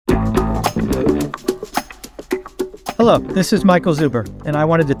Hello, this is Michael Zuber, and I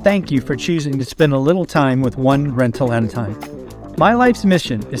wanted to thank you for choosing to spend a little time with one rental at a time. My life's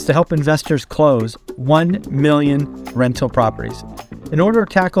mission is to help investors close 1 million rental properties. In order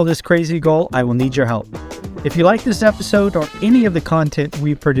to tackle this crazy goal, I will need your help. If you like this episode or any of the content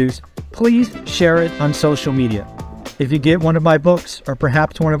we produce, please share it on social media. If you get one of my books or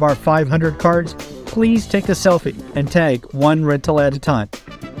perhaps one of our 500 cards, please take a selfie and tag one rental at a time.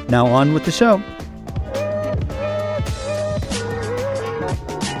 Now on with the show.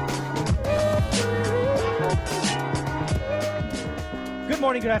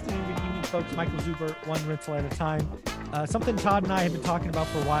 Good morning, good afternoon, good evening, folks. Michael Zuber, one rental at a time. Something Todd and I have been talking about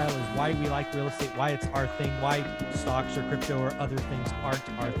for a while is why we like real estate, why it's our thing, why stocks or crypto or other things aren't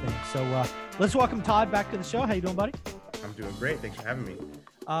our thing. So let's welcome Todd back to the show. How you doing, buddy? I'm doing great. Thanks for having me.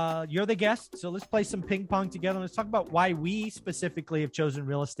 You're the guest, so let's play some ping pong together. Let's talk about why we specifically have chosen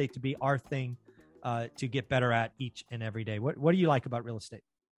real estate to be our thing to get better at each and every day. What do you like about real estate?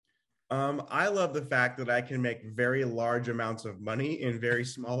 I love the fact that I can make very large amounts of money in very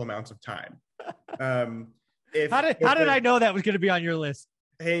small amounts of time. How did I know that was going to be on your list?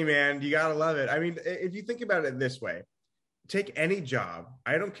 Hey, man, you got to love it. I mean, if you think about it this way, take any job.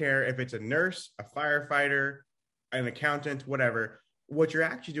 I don't care if it's a nurse, a firefighter, an accountant, whatever. What you're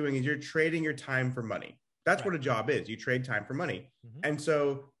actually doing is you're trading your time for money. That's what a job is. You trade time for money. Mm-hmm. And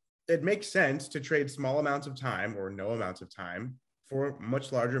so it makes sense to trade small amounts of time or no amounts of time for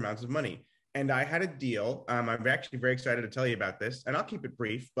much larger amounts of money. And I had a deal. I'm actually very excited to tell you about this, and I'll keep it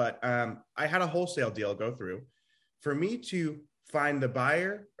brief, but I had a wholesale deal go through. For me to find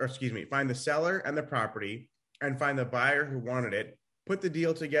find the seller and the property and find the buyer who wanted it, put the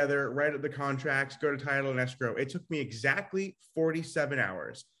deal together, write up the contracts, go to title and escrow. It took me exactly 47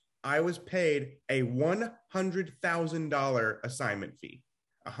 hours. I was paid a $100,000 assignment fee,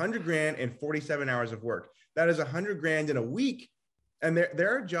 $100,000 in 47 hours of work. That is $100,000 in a week. And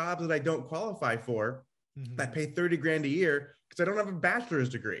there are jobs that I don't qualify for that pay $30,000 a year because I don't have a bachelor's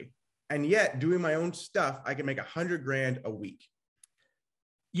degree. And yet doing my own stuff, I can make $100,000 a week.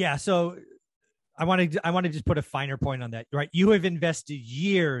 Yeah. So I want to just put a finer point on that, right? You have invested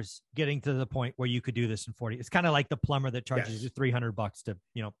years getting to the point where you could do this in 40. It's kind of like the plumber that charges you $300 to,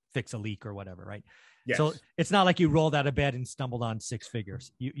 fix a leak or whatever. Right. Yes. So it's not like you rolled out of bed and stumbled on six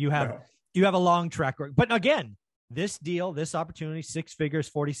figures. You have a long track record, but again, this deal, this opportunity, 6 figures,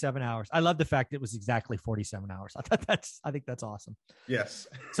 47 hours. I love the fact it was exactly 47 hours. I think that's awesome. Yes.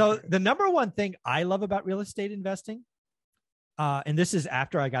 So the number one thing I love about real estate investing, and this is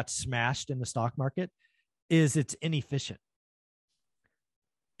after I got smashed in the stock market, is it's inefficient.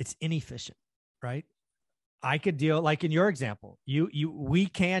 It's inefficient, right? I could deal, like in your example, we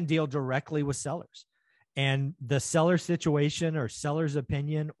can deal directly with sellers, and the seller situation or seller's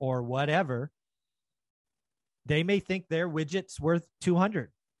opinion or whatever, they may think their widget's worth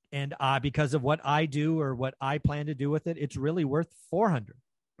 200, and because of what I do or what I plan to do with it, it's really worth 400,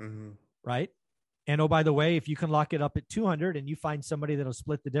 right? And oh, by the way, if you can lock it up at 200 and you find somebody that'll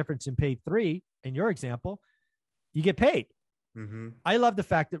split the difference and pay 3, in your example, you get paid. I love the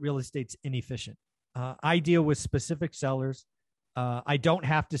fact that real estate's inefficient. I deal with specific sellers. I don't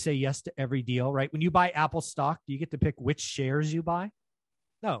have to say yes to every deal, right? When you buy Apple stock, do you get to pick which shares you buy?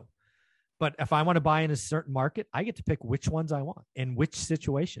 No. But if I want to buy in a certain market, I get to pick which ones I want in which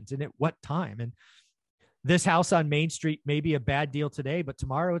situations and at what time. And this house on Main Street may be a bad deal today, but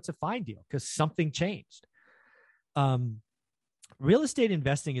tomorrow it's a fine deal because something changed. Real estate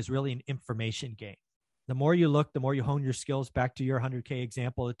investing is really an information game. The more you look, the more you hone your skills. Back to your 100K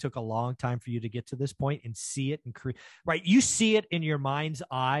example, it took a long time for you to get to this point and see it and create, right? You see it in your mind's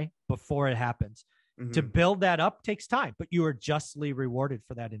eye before it happens. To build that up takes time, but you are justly rewarded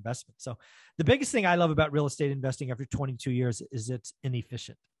for that investment. So the biggest thing I love about real estate investing after 22 years is it's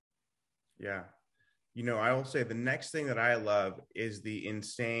inefficient. Yeah. I will say the next thing that I love is the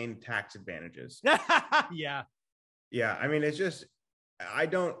insane tax advantages. Yeah. Yeah. I mean, it's just, I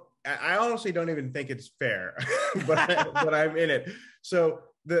honestly don't even think it's fair, but I'm in it. So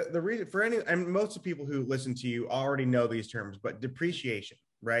the reason for most of the people who listen to you already know these terms, but depreciation,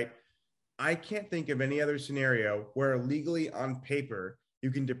 right? I can't think of any other scenario where legally on paper,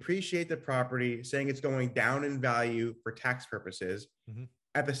 you can depreciate the property saying it's going down in value for tax purposes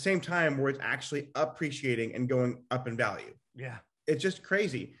at the same time where it's actually appreciating and going up in value. Yeah. It's just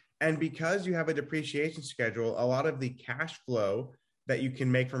crazy. And because you have a depreciation schedule, a lot of the cash flow that you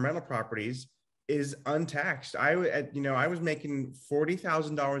can make from rental properties is untaxed. I was making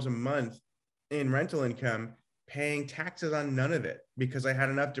 $40,000 a month in rental income, paying taxes on none of it because I had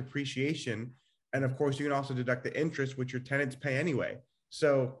enough depreciation. And of course, you can also deduct the interest, which your tenants pay anyway.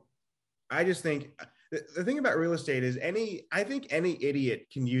 So I just think the thing about real estate is I think any idiot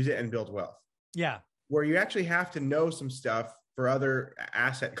can use it and build wealth. Yeah. Where you actually have to know some stuff for other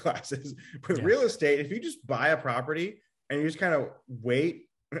asset classes. With Yeah. real estate, if you just buy a property and you just kind of wait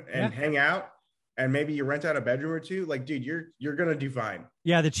and hang out, and maybe you rent out a bedroom or two, like, dude, you're gonna do fine.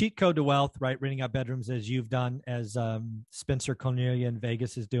 Yeah, the cheat code to wealth, right? Renting out bedrooms, as you've done, as Spencer Cornelia in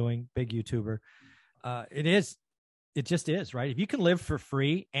Vegas is doing, big YouTuber. It just is, right? If you can live for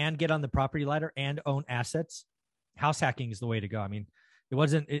free and get on the property ladder and own assets, house hacking is the way to go. I mean,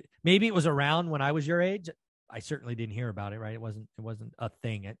 maybe it was around when I was your age. I certainly didn't hear about it, right? It wasn't a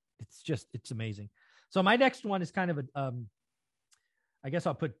thing. It's amazing. So my next one is kind of I guess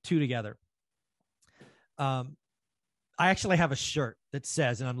I'll put two together. I actually have a shirt that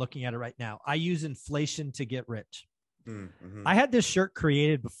says, and I'm looking at it right now, I use inflation to get rich. Mm-hmm. I had this shirt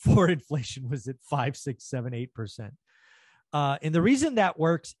created before inflation was at 5, 6, 7, 8%. And the reason that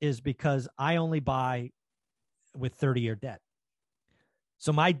works is because I only buy with 30-year debt.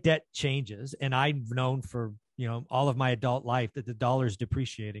 So my debt changes, and I've known for, all of my adult life that the dollar is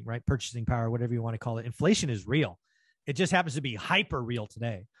depreciating, right? Purchasing power, whatever you want to call it. Inflation is real. It just happens to be hyper real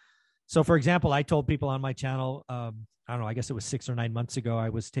today. So for example, I told people on my channel, I don't know, I guess it was 6 or 9 months ago, I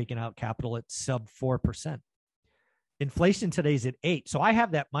was taking out capital at sub 4%. Inflation today is at 8%. So I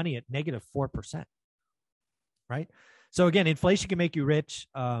have that money at negative 4%, right? So again, inflation can make you rich.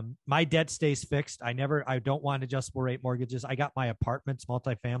 My debt stays fixed. I don't want adjustable rate mortgages. I got my apartments,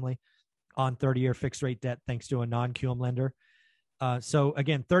 multifamily, on 30-year fixed rate debt, thanks to a non-QM lender. So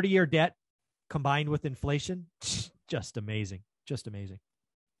again, 30-year debt combined with inflation, just amazing, just amazing.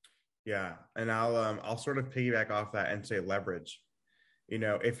 Yeah. And I'll sort of piggyback off that and say leverage.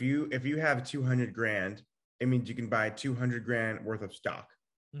 If you have 200 grand, it means you can buy 200 grand worth of stock,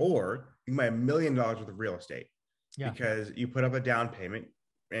 or you can buy $1 million worth of real estate. Yeah. Because you put up a down payment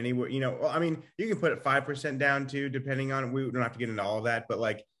anywhere, you can put it 5% down too, depending on, we don't have to get into all of that, but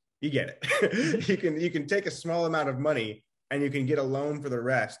like, you get it. you can take a small amount of money and you can get a loan for the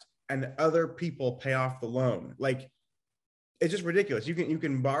rest, and other people pay off the loan. Like, it's just ridiculous. You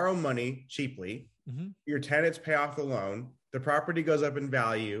can borrow money cheaply. Mm-hmm. Your tenants pay off the loan. The property goes up in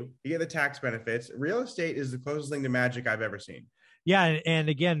value. You get the tax benefits. Real estate is the closest thing to magic I've ever seen. Yeah. And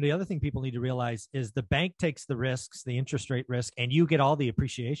again, the other thing people need to realize is the bank takes the risks, the interest rate risk, and you get all the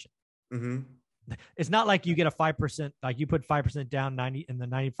appreciation. Mm-hmm. It's not like you get a 5%, like you put 5% down 90 in the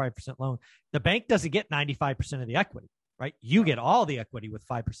 95% loan. The bank doesn't get 95% of the equity, right? You get all the equity with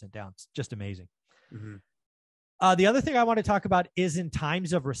 5% down. It's just amazing. Mm-hmm. The other thing I want to talk about is in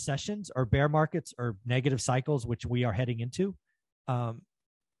times of recessions or bear markets or negative cycles, which we are heading into,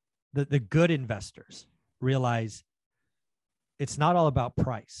 the good investors realize it's not all about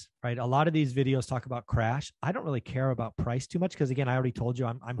price, right? A lot of these videos talk about crash. I don't really care about price too much because, again, I already told you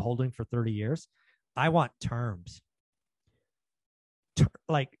I'm holding for 30 years. I want terms.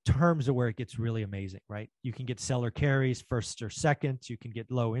 Terms are where it gets really amazing, right? You can get seller carries, first or second. You can get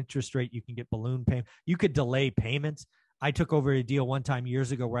low interest rate. You can get balloon payment. You could delay payments. I took over a deal one time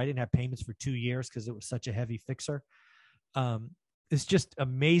years ago where I didn't have payments for 2 years because it was such a heavy fixer. It's just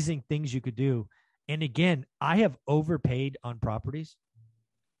amazing things you could do. And again, I have overpaid on properties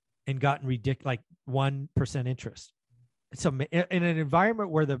and gotten ridiculous, like 1% interest. So in an environment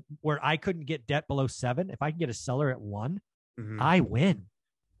where I couldn't get debt below 7, if I can get a seller at 1, mm-hmm. I win,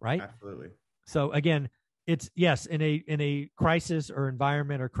 right? Absolutely. So again, it's yes, in a crisis or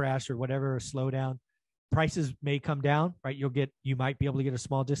environment or crash or whatever, or slowdown, prices may come down, right? You might be able to get a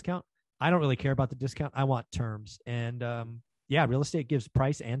small discount. I don't really care about the discount. I want terms. And real estate gives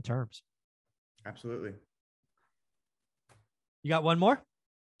price and terms. Absolutely. You got one more?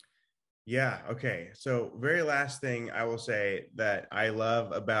 Yeah. Okay. So very last thing I will say that I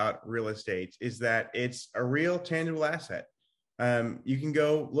love about real estate is that it's a real tangible asset. You can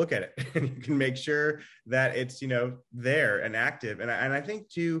go look at it and you can make sure that it's, there and active. And I think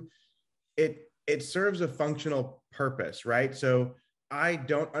too, it serves a functional purpose, right? So I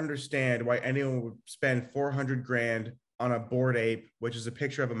don't understand why anyone would spend 400 grand on a Bored Ape, which is a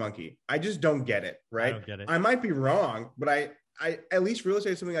picture of a monkey. I just don't get it, right? I don't get it. I might be wrong, but I at least real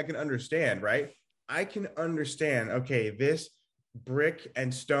estate is something I can understand, right? I can understand, okay, this brick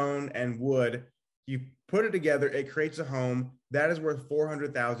and stone and wood, you put it together, it creates a home that is worth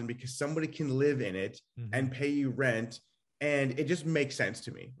 $400,000 because somebody can live in it mm-hmm. and pay you rent. And it just makes sense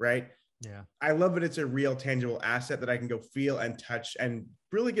to me, right? Yeah. I love that it's a real tangible asset that I can go feel and touch and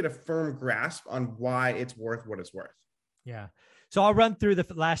really get a firm grasp on why it's worth what it's worth. Yeah. So I'll run through the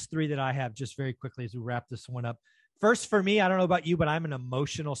last 3 that I have just very quickly as we wrap this one up. First, for me, I don't know about you, but I'm an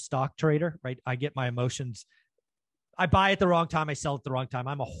emotional stock trader, right? I get my emotions. I buy at the wrong time. I sell at the wrong time.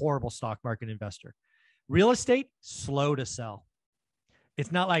 I'm a horrible stock market investor. Real estate, slow to sell.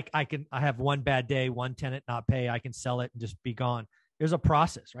 It's not like I have one bad day, one tenant not pay, I can sell it and just be gone. There's a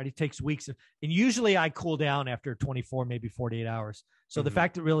process, right? It takes weeks. And usually I cool down after 24, maybe 48 hours. So the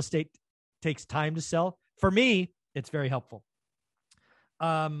fact that real estate takes time to sell, for me, it's very helpful.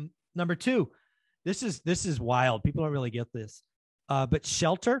 Number two, this is wild. People don't really get this. But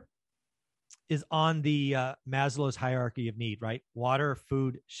shelter is on the Maslow's hierarchy of need, right? Water,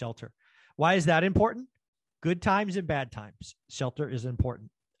 food, shelter. Why is that important? Good times and bad times. Shelter is important.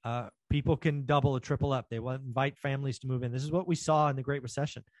 People can double or triple up. They will invite families to move in. This is what we saw in the Great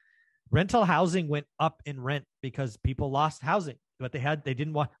Recession. Rental housing went up in rent because people lost housing, but they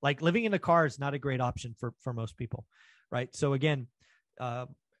didn't want, like, living in a car is not a great option for most people, right? So again,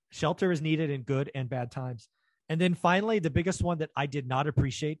 shelter is needed in good and bad times. And then finally, the biggest one that I did not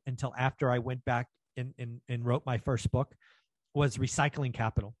appreciate until after I went back and wrote my first book was recycling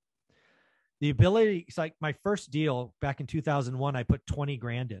capital. The ability, it's like my first deal back in 2001, I put 20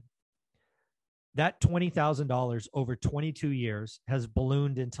 grand in. That $20,000 over 22 years has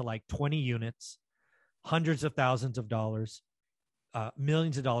ballooned into like 20 units, hundreds of thousands of dollars,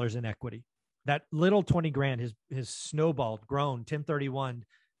 millions of dollars in equity. That little 20 grand has snowballed, grown, 1031,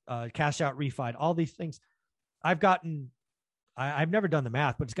 cash out, refied, all these things. I've never done the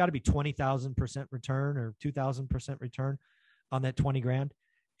math, but it's got to be 20,000% return or 2,000% return on that 20 grand.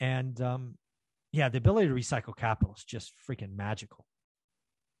 And the ability to recycle capital is just freaking magical.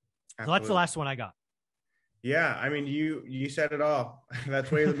 Absolutely. So that's the last one I got. Yeah. I mean, you said it all.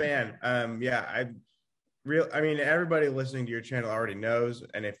 That's why you're the man. Everybody listening to your channel already knows.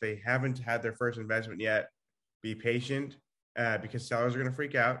 And if they haven't had their first investment yet, be patient because sellers are going to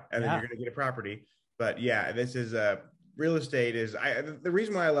freak out and then you're going to get a property. But yeah, this is real estate the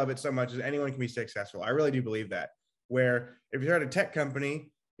reason why I love it so much is anyone can be successful. I really do believe that, where if you start a tech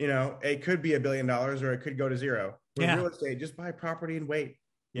company, it could be $1 billion or it could go to zero. With real estate, just buy property and wait.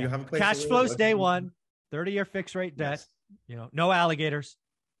 Yeah. You have a place cash flows day one, 30-year fixed rate debt, no alligators,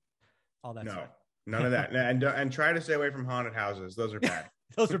 all that stuff. None of that. And try to stay away from haunted houses. Those are bad.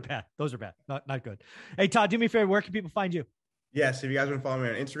 Those are bad. Not good. Hey, Todd, do me a favor. Where can people find you? Yes. If you guys want to follow me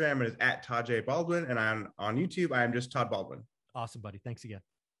on Instagram, it is @Todd J. Baldwin. And on YouTube, I am just Todd Baldwin. Awesome, buddy. Thanks again.